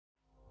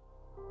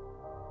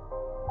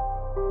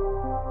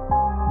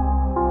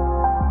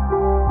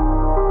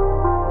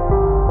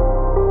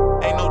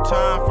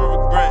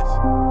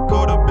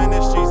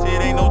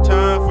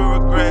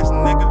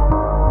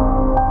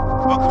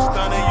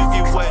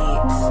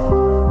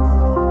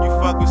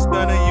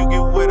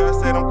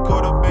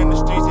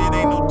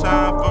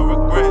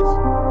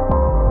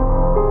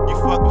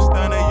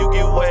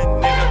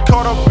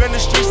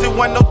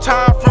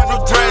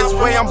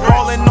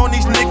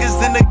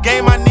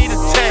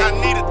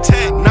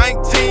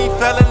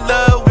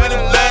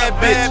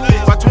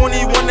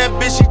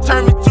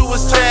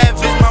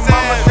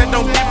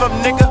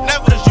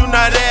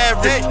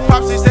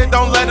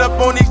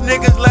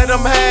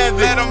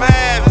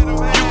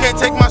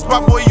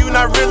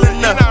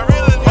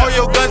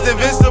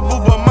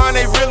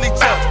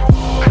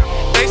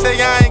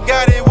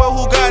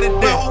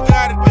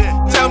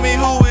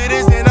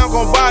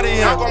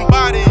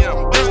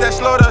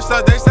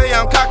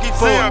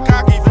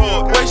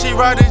she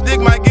ride this dick,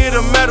 might get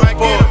a medal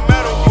for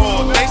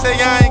it. They say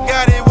I ain't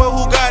got it, well,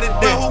 who got it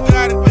then?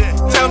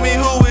 Tell me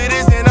who it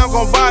is, and I'm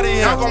gon' body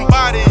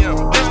him.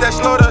 This that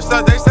slaughter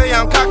stuff, they say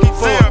I'm cocky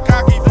for it.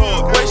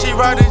 Way she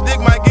ride this dick,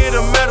 might get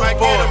a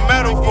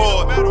medal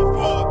for it.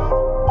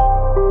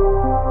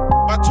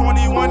 By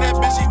 21, that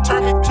bitch, she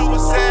turned me to a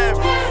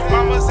savage.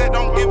 Mama said,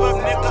 don't give up,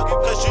 nigga,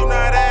 cause you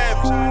not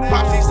average.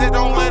 Popsy said,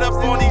 don't let up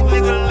on these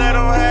niggas, let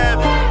them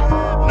have it.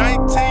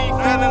 19,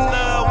 fell in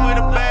love with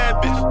a bad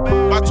bitch.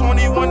 By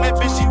 21, that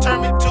bitch, she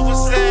turned me to a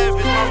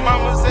savage. My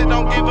mama said,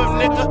 don't give up,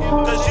 nigga,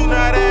 cause you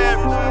not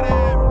average.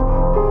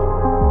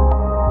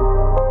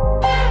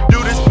 Do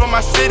this for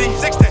my city,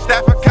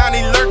 Stafford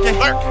County lurking.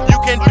 You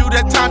can do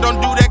that time, don't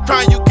do that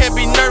crime, you can't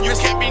be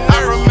nervous. I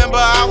remember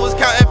I was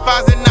counting